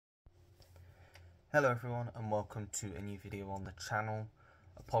Hello everyone and welcome to a new video on the channel.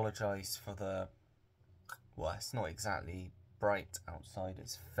 Apologise for well, it's not exactly bright outside,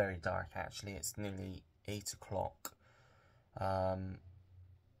 it's very dark actually, it's nearly 8 o'clock.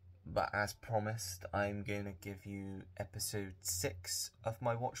 But as promised, I'm going to give you episode 6 of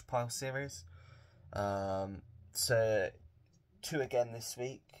my Watch Pile series. So 2 again this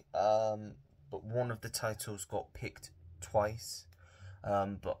week, but one of the titles got picked twice,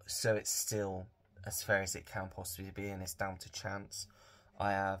 so it's still as fair as it can possibly be, and it's down to chance.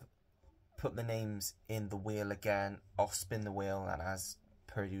 I have put the names in the wheel again. I'll spin the wheel, and as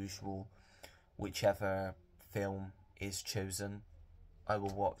per usual, whichever film is chosen, I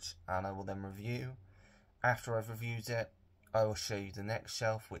will watch and I will then review. After I've reviewed it, I will show you the next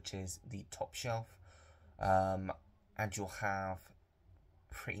shelf, which is the top shelf, and you'll have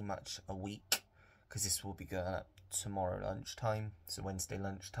pretty much a week, because this will be going up tomorrow lunchtime, so Wednesday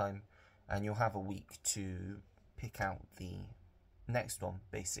lunchtime, and you'll have a week to pick out the next one,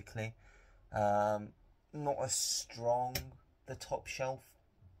 basically. Not as strong, the top shelf.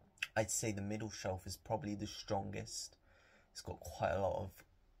 I'd say the middle shelf is probably the strongest. It's got quite a lot of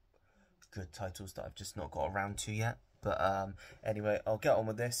good titles that I've just not got around to yet. But anyway, I'll get on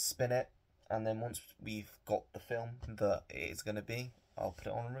with this, spin it, and then once we've got the film that it's going to be, I'll put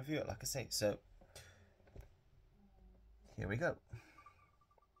it on and review it, like I say. So, here we go.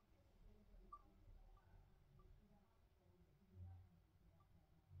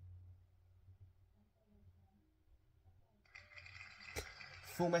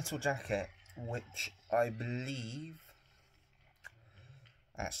 Full Metal Jacket, which I believe...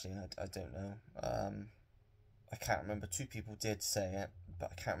 Actually, I don't know. I can't remember. 2 people did say it,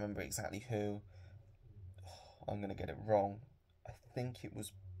 but I can't remember exactly who. I'm going to get it wrong. I think it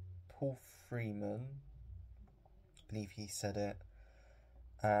was Paul Freeman. I believe he said it.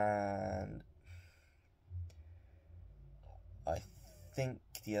 And I think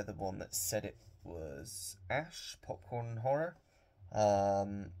the other one that said it was Ash, Popcorn Horror.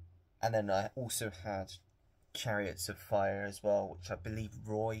 And then I also had Chariots of Fire as well, which I believe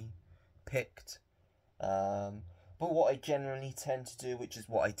Roy picked. But what I generally tend to do, which is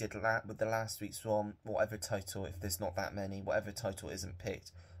what I did with the last week's one, whatever title, if there's not that many, whatever title isn't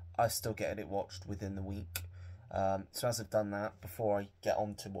picked, I still get it watched within the week. So as I've done that, before I get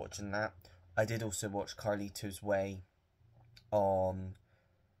on to watching that, I did also watch Carlito's Way on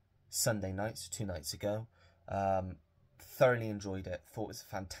Sunday night, so 2 nights ago. Thoroughly enjoyed it, thought it was a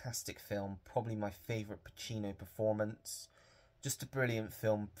fantastic film, probably my favourite Pacino performance. Just a brilliant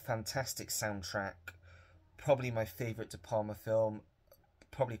film, fantastic soundtrack, probably my favourite De Palma film,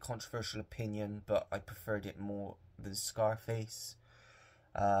 probably a controversial opinion, but I preferred it more than Scarface.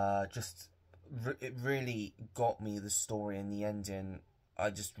 It really got me, the story and the ending.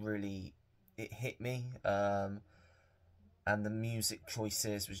 It hit me. And the music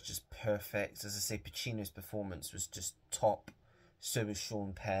choices was just perfect. As I say, Pacino's performance was just top. So was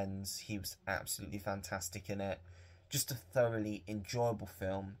Sean Penn's. He was absolutely fantastic in it. Just a thoroughly enjoyable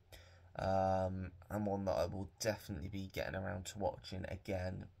film. And one that I will definitely be getting around to watching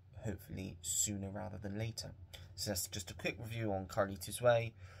again, hopefully sooner rather than later. So that's just a quick review on Carlito's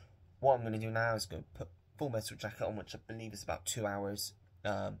Way. What I'm going to do now is go put Full Metal Jacket on, which I believe is about 2 hours.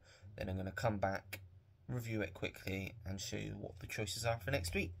 Then I'm going to come back, review it quickly, and show you what the choices are for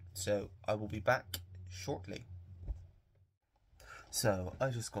next week. So I will be back shortly. So I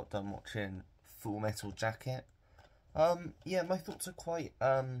just got done watching Full Metal Jacket. Yeah, my thoughts are quite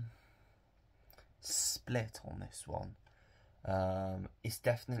split on this one. It's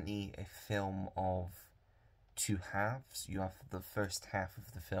definitely a film of 2 halves. You have the first half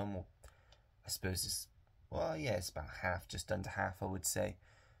of the film, or I suppose it's about half, just under half I would say,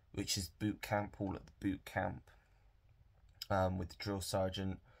 which is boot camp, all at the boot camp, with the drill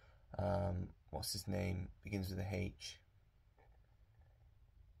sergeant, what's his name, begins with a H,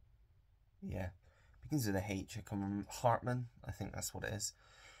 yeah, begins with a H, I can't remember, Hartman, I think that's what it is,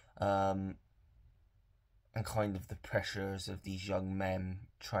 and kind of the pressures of these young men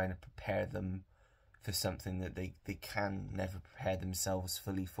trying to prepare them for something that they can never prepare themselves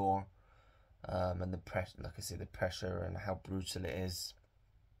fully for, and the pressure, like I say, the pressure and how brutal it is,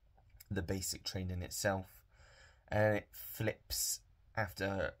 the basic training itself. And it flips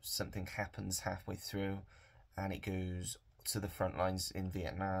after something happens halfway through, and it goes to the front lines in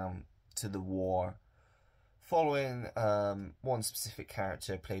Vietnam, to the war, following one specific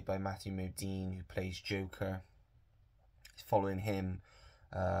character played by Matthew Modine, who plays Joker, following him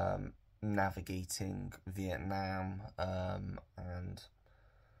navigating Vietnam, and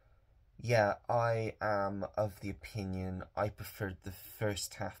yeah, I am of the opinion I preferred the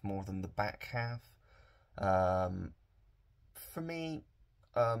first half more than the back half. For me,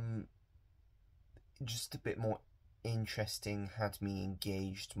 just a bit more interesting, had me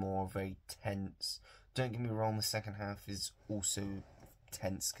engaged more, very tense. Don't get me wrong, the second half is also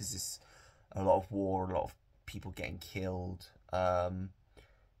tense because it's a lot of war, a lot of people getting killed, but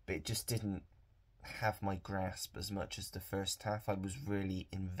it just didn't have my grasp as much as the first half. I was really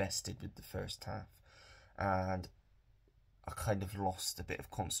invested with the first half, and I kind of lost a bit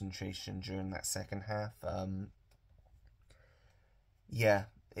of concentration during that second half. Yeah,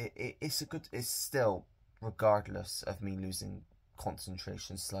 it's still, regardless of me losing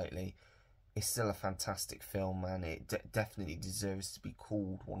concentration slightly, it's still a fantastic film, and it definitely deserves to be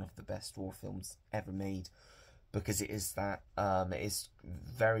called one of the best war films ever made, because it is that. It is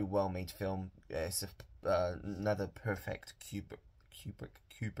very well made film. It's another perfect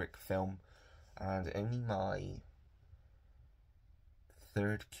Kubrick film, and only my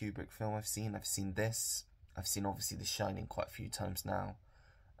third Kubrick film I've seen. I've seen this. I've seen obviously The Shining quite a few times now,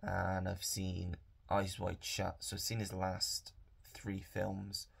 and I've seen Eyes Wide Shut. So I've seen his last 3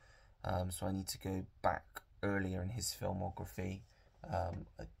 films. So I need to go back earlier in his filmography.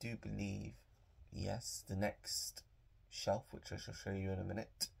 I do believe, yes, the next shelf, which I shall show you in a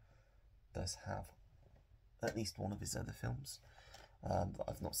minute, does have at least one of his other films that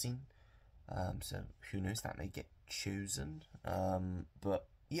I've not seen. So who knows, that may get chosen. But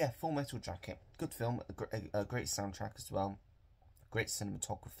yeah, Full Metal Jacket, good film, a great soundtrack as well, great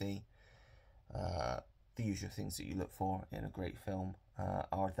cinematography. The usual things that you look for in a great film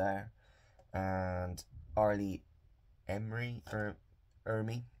are there. And Arlie Ermy,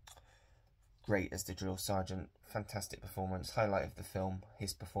 great as the drill sergeant, fantastic performance, highlight of the film,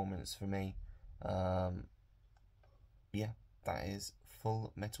 his performance for me. Yeah, that is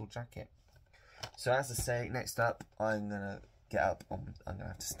Full Metal Jacket. So as I say, next up, I'm gonna get up. I'm gonna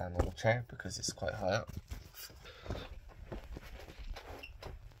have to stand on the chair because it's quite high up.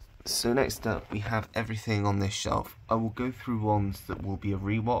 So next up, we have everything on this shelf. I will go through ones that will be a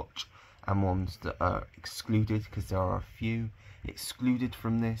rewatch and ones that are excluded, because there are a few. Excluded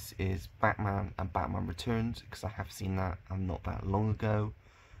from this is Batman and Batman Returns, because I have seen that and not that long ago.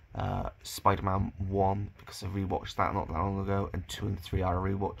 Spider-Man 1, because I rewatched that not that long ago, and 2 and 3 are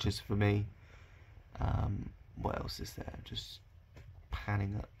rewatches for me. What else is there? Just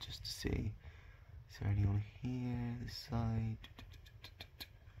panning up just to see. Is there any on here? This side?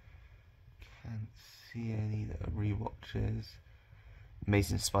 Can't see any that are rewatches.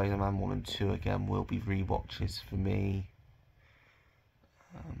 Amazing Spider-Man 1 and 2 again will be rewatches for me.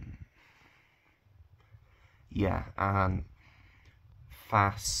 Yeah, and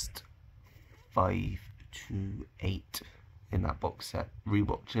Fast 5 to 8 in that box set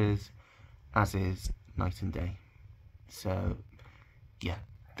rewatches, as is Night and Day. So yeah,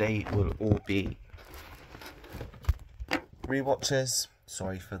 they will all be rewatches.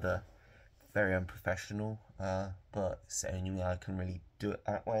 Sorry for the very unprofessional, but it's the only way I can really do it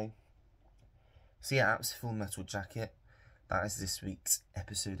that way. So yeah, that's Full Metal Jacket. That is this week's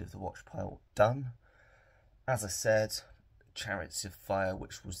episode of the Watch Pile done. As I said, Chariots of Fire,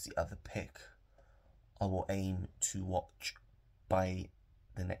 which was the other pick, I will aim to watch by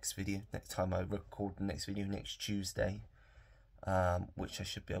the next video, next time I record the next video, next Tuesday, which I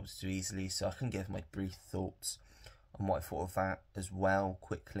should be able to do easily, so I can give my brief thoughts on what I thought of that as well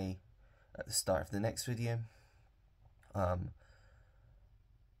quickly at the start of the next video.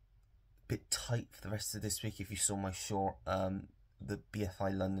 Bit tight for the rest of this week. If you saw my short, the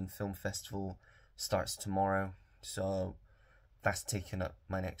BFI London Film Festival starts tomorrow, so that's taken up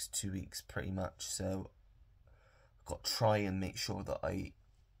my next 2 weeks pretty much. So I've got to try and make sure that I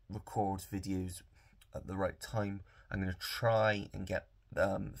record videos at the right time. I'm going to try and get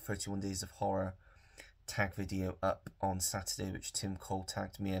 31 Days of Horror tag video up on Saturday, which Tim Cole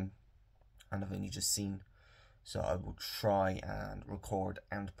tagged me in, and I've only just seen. So I will try and record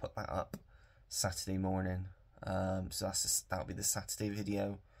and put that up Saturday morning. So that'll be the Saturday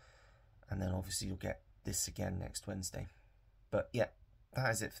video, and then obviously you'll get this again next Wednesday. But yeah, that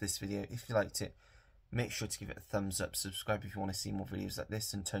is it for this video. If you liked it, make sure to give it a thumbs up, subscribe if you want to see more videos like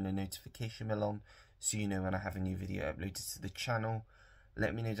this, and turn the notification bell on so you know when I have a new video uploaded to the channel.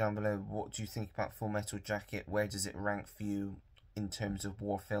 Let me know down below, what do you think about Full Metal Jacket? Where does it rank for you in terms of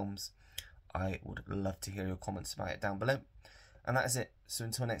war films? I would love to hear your comments about it down below. And that is it. So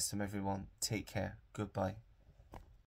until next time everyone, take care. Goodbye.